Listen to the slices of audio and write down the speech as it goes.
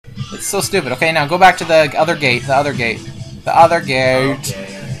It's so stupid. Okay, now go back to the other gate. The other gate. The other gate.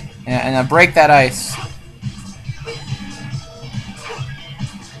 Okay. And now break that ice.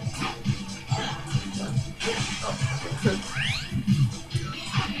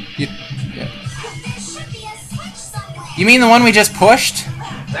 You mean the one we just pushed?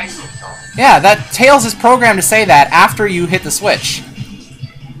 Thanks. Oh. Yeah, that Tails is programmed to say that after you hit the switch.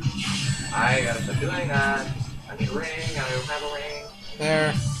 I gotta stop doing that. I need a ring. I don't have a ring.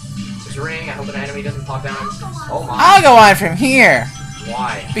 There. There's a ring. I hope an enemy doesn't pop down. Oh my. I'll go on from here.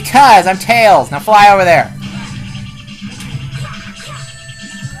 Why? Because I'm Tails. Now fly over there.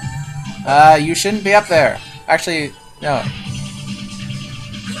 You shouldn't be up there. Actually, no.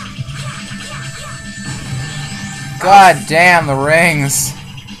 God damn the rings.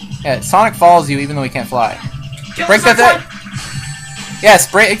 Yeah, Sonic follows you even though he can't fly. Break that thing.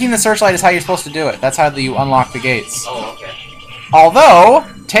 Yes, breaking the searchlight is how you're supposed to do it. That's how you unlock the gates. Oh, okay. Although,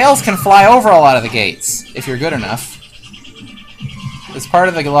 Tails can fly over a lot of the gates, if you're good enough. This part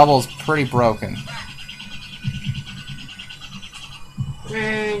of the level is pretty broken.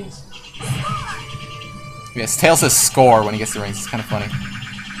 Rings. Yes, Tails says score when he gets the rings. It's kind of funny.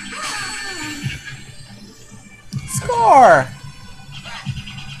 Score!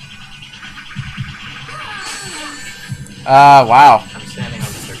 Wow. I'm standing on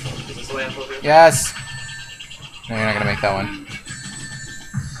the circle. Is this the way I'm supposed to? Yes. No, you're not gonna make that one.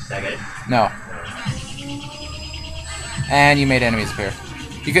 Did I get it? No. And you made enemies appear.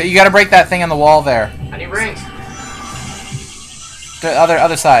 You gotta break that thing on the wall there. I need rings. The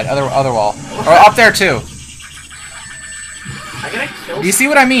other side, other wall, or up there too. I gotta kill. Do you see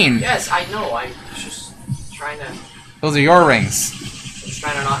what I mean? Yes, I know. I'm just trying to. Those are your rings. I'm just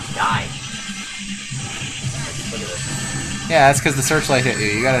trying to not die. Look at this. Yeah, that's because the searchlight hit you.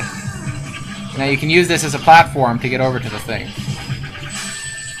 You gotta. Now you can use this as a platform to get over to the thing.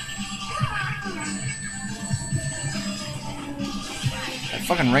 That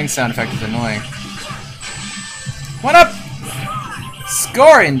fucking ring sound effect is annoying. What up?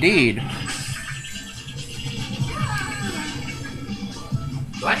 Score indeed.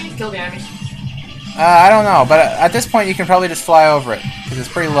 Do I need to kill the enemy? I don't know, but at this point you can probably just fly over it because it's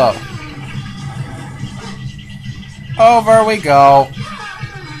pretty low. Over we go.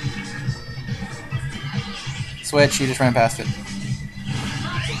 Switch, you just ran past it.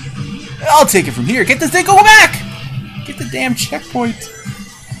 I'll take it from here. Get this thing, go back! Get the damn checkpoint.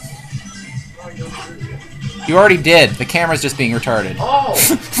 You already did. The camera's just being retarded. Oh!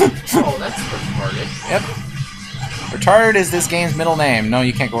 Oh, that's retarded. Yep. Retarded is this game's middle name. No,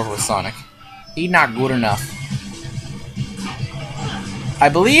 you can't go over with Sonic. He's not good enough. I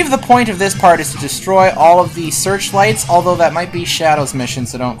believe the point of this part is to destroy all of the searchlights, although that might be Shadow's mission,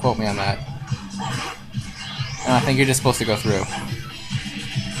 so don't quote me on that. I think you're just supposed to go through.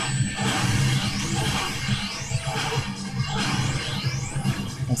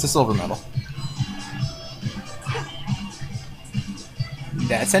 It's a silver medal.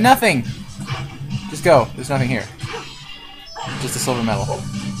 That's a nothing! Just go. There's nothing here. Just a silver medal.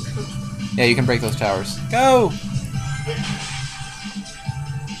 Yeah, you can break those towers. Go!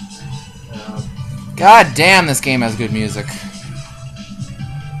 God damn, this game has good music.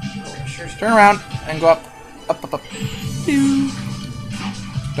 Turn around and go up. Up, up, up.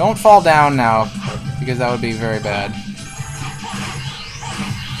 Don't fall down now, because that would be very bad.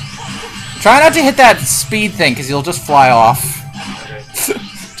 Try not to hit that speed thing, because you'll just fly off.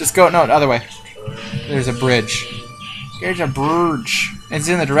 Just go, no, the other way. There's a bridge. There's a bridge. It's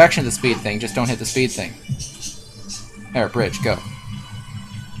in the direction of the speed thing, just don't hit the speed thing. There, bridge, go.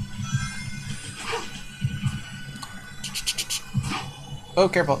 Oh,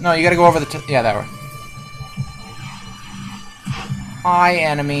 careful. No, you gotta go over the yeah, that way. Hi,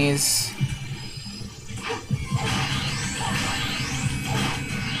 enemies.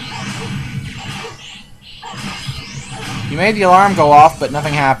 You made the alarm go off, but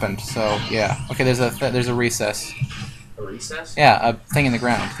nothing happened, so yeah. Okay, there's a recess. A recess? Yeah, a thing in the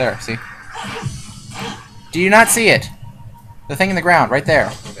ground. There, see? Do you not see it? The thing in the ground, right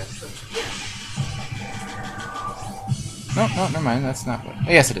there. Okay. No, no, never mind. That's not what.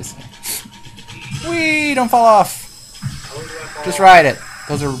 Oh, yes, it is. Whee! Don't fall off. Just ride it.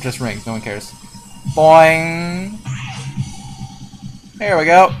 Those are just rings. No one cares. Boing. There we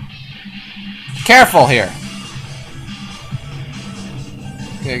go. Careful here.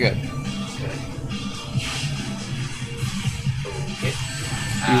 Okay, good.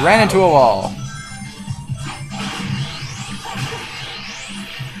 You ran into a wall.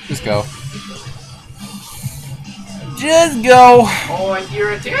 Just go. Just go. Oh, I hear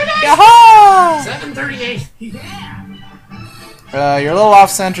it. Yaha! 738. Yeah. You're a little off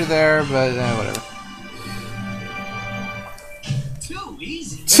center there, but whatever. Too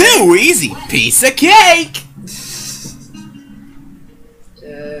easy. Too easy, piece of cake.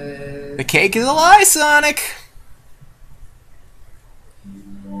 The cake is a lie, Sonic.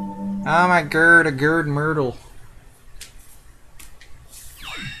 Oh my god, a gird myrtle.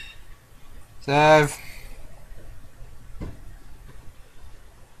 Save.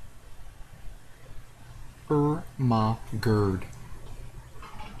 My gird.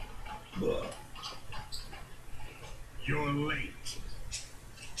 You're late.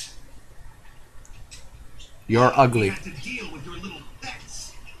 You're ugly. You have to deal with your little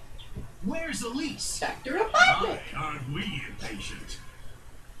pets. Where's Elise? Back to apartment. Aren't we impatient?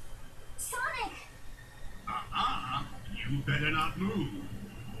 Sonic! You better not move.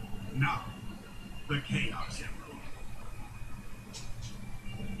 Now, the Chaos Emerald.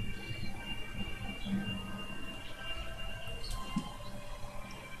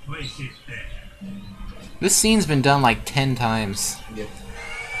 Place it there. This scene's been done like 10 times. Yeah.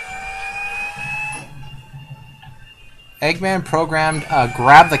 Eggman programmed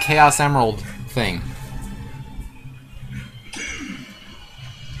grab the Chaos Emerald thing.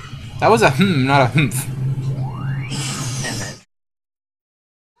 That was a not a humph.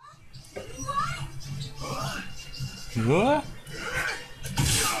 What?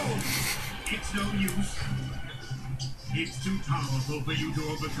 It's no use. It's too powerful for you to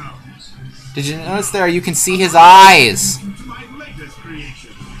overcome. Did you notice there? You can see his eyes. To my latest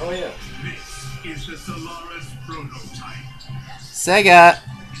creation. Oh yeah. This is the Solaris prototype. Sega,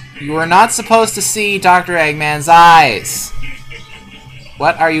 you were not supposed to see Dr. Eggman's eyes.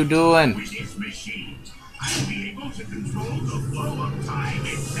 What are you doing? With this machine, I'll be able to control the flow of time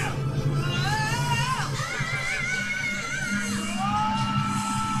itself.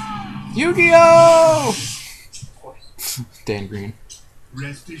 Yu-Gi-Oh! Dan Green.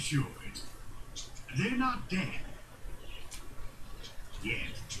 Rest assured, they're not dead. Yet.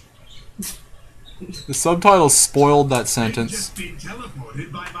 The subtitles spoiled that They've sentence. just been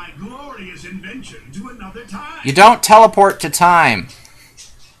teleported by my glorious invention to another time. You don't teleport to time.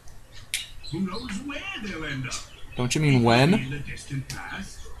 Who knows where they'll end up? Don't you mean In when? the distant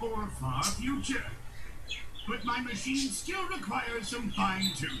past or far future. But my machine still requires some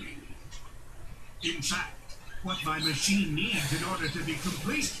fine-tuning. In fact, what my machine needs in order to be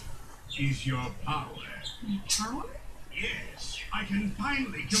complete is your power. Power? Yes, I can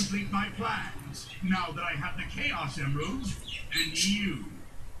finally complete my plans now that I have the Chaos Emeralds and you,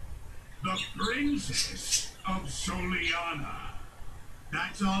 the Princess of Soliana.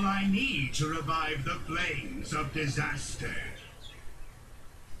 That's all I need to revive the flames of disaster.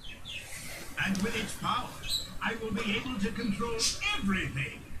 And with its power, I will be able to control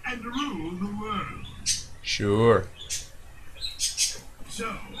everything and rule the world. Sure.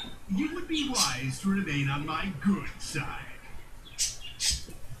 So, you would be wise to remain on my good side.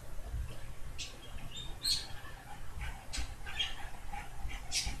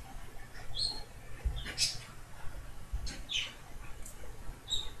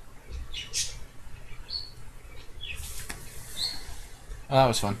 Oh, that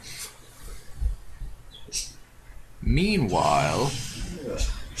was fun. Meanwhile...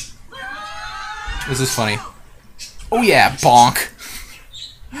 This is funny. Oh yeah, bonk!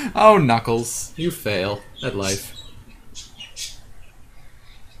 Oh, Knuckles. You fail at life.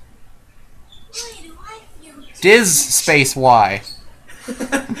 Why do I feel Diz space Y.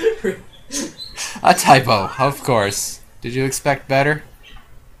 A typo, of course. Did you expect better?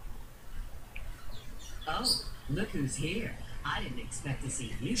 Oh, look who's here. I didn't expect to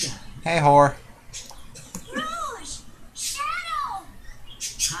see you guys. Hey, whore. Rouge! Shadow!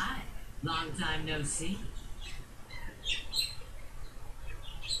 Hi, long time no see.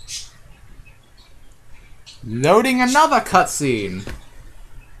 Loading another cutscene.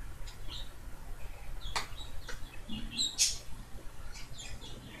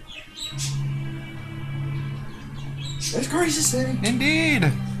 That's Crisis City.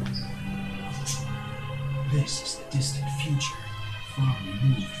 Indeed. This is the distant future, far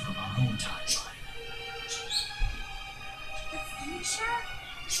removed from our own timeline. The future?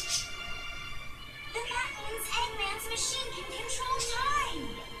 Then that means Eggman's machine can control time!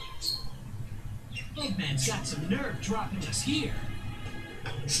 Eggman's got some nerve dropping us here.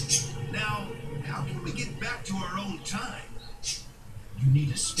 Now, how can we get back to our own time? You need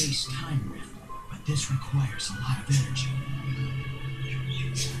a space-time rift, but this requires a lot of energy.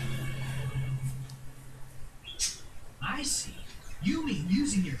 I see. You mean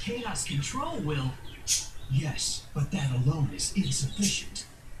using your chaos control will... Yes, but that alone is insufficient.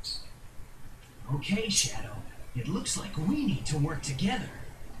 Okay, Shadow. It looks like we need to work together.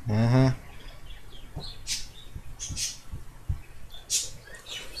 Mm-hmm.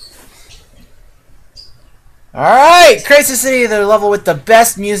 Alright! Crisis City, the level with the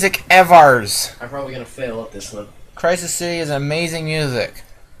best music evers. I'm probably gonna fail at this one. Crisis City is amazing music.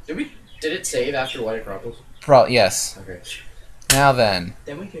 Did it save after White Chronicles? Yes. Okay. Now then.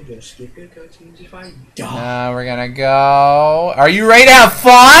 Then we can just skip good cutscenes if I Now we're gonna go. Are you ready to have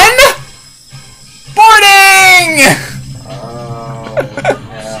fun? Boarding! Oh,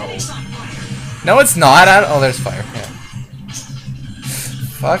 hell. No, it's not. Oh, there's fire. Yeah.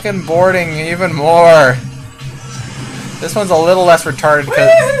 Fucking boarding even more. This one's a little less retarded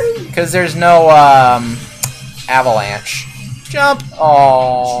because there's no avalanche. Jump.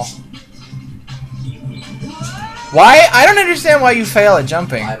 Oh. Why? I don't understand why you fail at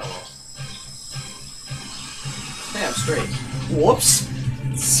jumping. I don't know. Hey, I'm straight. Whoops.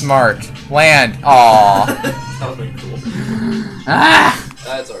 Smart. Land. Aw. That would've been cool. Ah!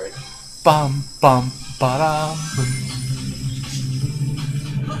 That's alright. Bum bum ba-dum.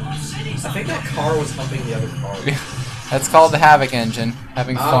 I think that car was humping the other car. That's called the Havoc engine.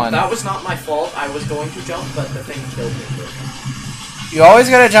 Having fun. That was not my fault. I was going to jump, but the thing killed me. You always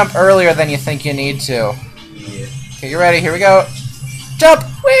gotta jump earlier than you think you need to. Yeah. Okay, you ready? Here we go. Jump!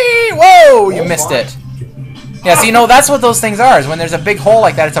 Whee! Whoa! You missed my. it. Yeah, so you know, that's what those things are, is when there's a big hole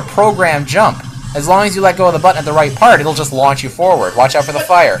like that, it's a programmed jump. As long as you let go of the button at the right part, it'll just launch you forward. Watch out for the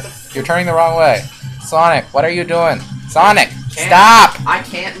fire. You're turning the wrong way. Sonic, what are you doing? Sonic, stop! I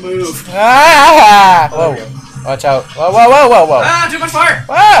can't move. Ah! Oh, Whoa. Watch out. Whoa, whoa, whoa, whoa, whoa. Ah, too much fire!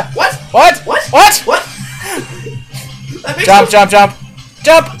 Ah! What? What? What? What? What? That makes Jump, no- jump, jump.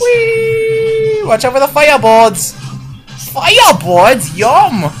 Jump! Whee! Watch out for the fireboards. Fireboards?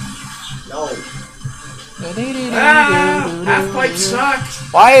 Yum! No. Ah, half pipe suck.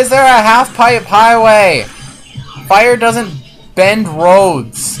 Why is there a half-pipe highway? Fire doesn't bend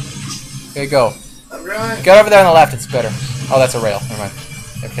roads. Okay, go. I'm going. Get over there on the left, it's better. Oh, that's a rail. Never mind.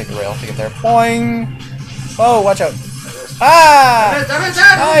 I have to take the rail to get there. Boing! Oh, watch out. Ah!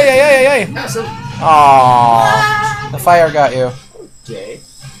 Ay, ay, ay, ay, ay. Aww. The fire got you. Okay.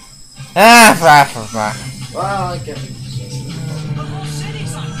 Ah, Well, I get it.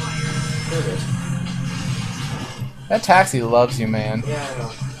 There it is. that taxi loves you, man. Yeah, I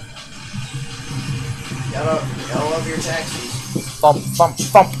know. Gotta love your taxis. Thump, thump,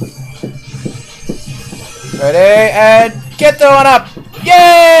 thump. Ready, and get the one up!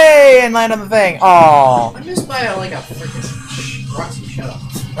 Yay! And land on the thing. Aww. I missed by like a freaking Roxy, shut up.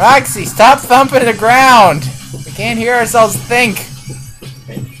 Roxy, stop thumping the ground! We can't hear ourselves think.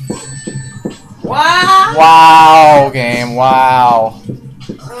 Wow! Wow, game, wow.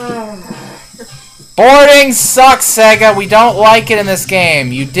 Boarding sucks, Sega. We don't like it in this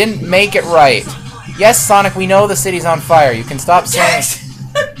game. You didn't make it right. Yes, Sonic, we know the city's on fire. You can stop saying...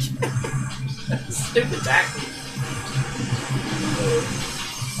 Stupid taxi.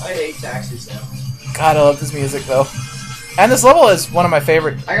 I hate taxis now. God, I love this music, though. And this level is one of my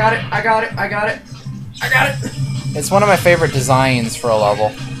favorite... I got it, I got it, I got it. I got it! It's one of my favorite designs for a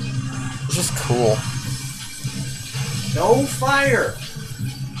level. It's just cool. No fire!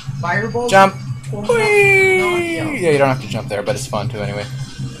 Fireball? Jump! Well, Whee! no. Yeah, you don't have to jump there, but it's fun too anyway.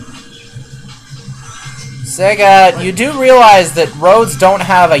 Sega, you do realize that roads don't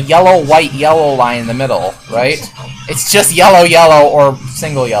have a yellow, white, yellow line in the middle, right? It's just yellow, yellow, or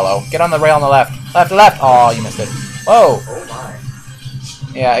single yellow. Get on the rail on the left. Left, left! Oh, you missed it. Whoa! Oh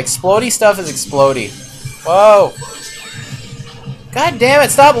my. Yeah, explodey stuff is explodey. Whoa! God damn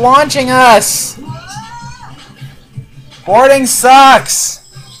it, stop launching us! Boarding sucks!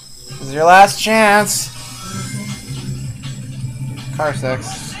 This is your last chance. Car sex.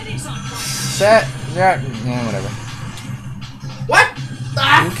 Set. Yeah, whatever. What?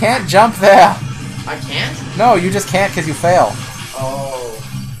 Ah! You can't jump there. I can't? No, you just can't because you fail. Oh.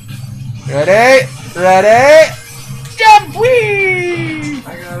 Ready? Ready? Jump! Whee!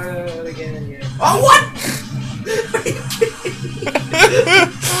 I got it again, yeah. Oh, what?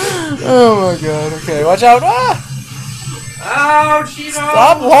 Oh my god, okay, watch out. Ah! Oh, Cheeto!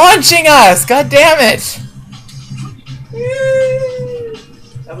 Stop launching us! God damn it!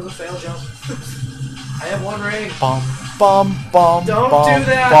 That was a fail jump. I have one ring. Bum, bum, bum, Don't bum, do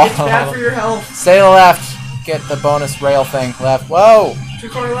that. bum. It's bad for your health. Stay to the left. Get the bonus rail thing. Left. Whoa! 2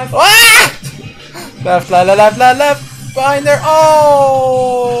 corner left. Ah! Left, left, left, left, left. Behind there.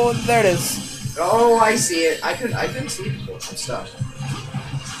 Oh! There it is. Oh, I see it. I couldn't see it before. I'm stuck.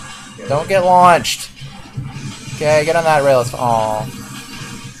 Okay. Don't get launched. Okay, get on that rail. It's oh.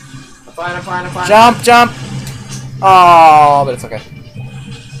 I'm fine. Jump, jump. Oh, but it's okay.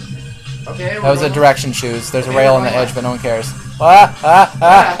 Okay. That was a direction shoes. There's a Okay, rail we're on the going edge, but no one cares. Whoa!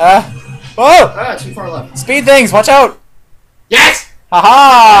 Ah, too far left. Speed things, watch out! Yes!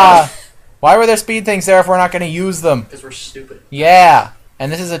 Haha! Why were there speed things there if we're not going to use them? Because we're stupid. Yeah.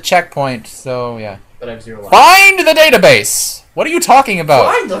 And this is a checkpoint, so yeah. But I have 0 life. Find the database! What are you talking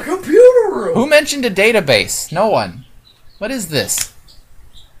about? Find the computer room! Who mentioned a database? No one. What is this?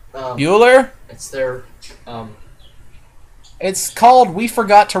 Um, Bueller? It's their, It's called We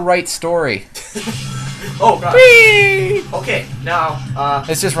Forgot to Write Story. Oh, God. Whee! Okay, now,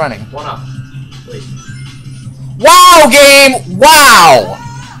 It's just running. 1 up. Please. Wow, game! Wow!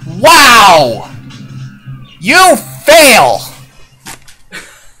 Wow! You fail!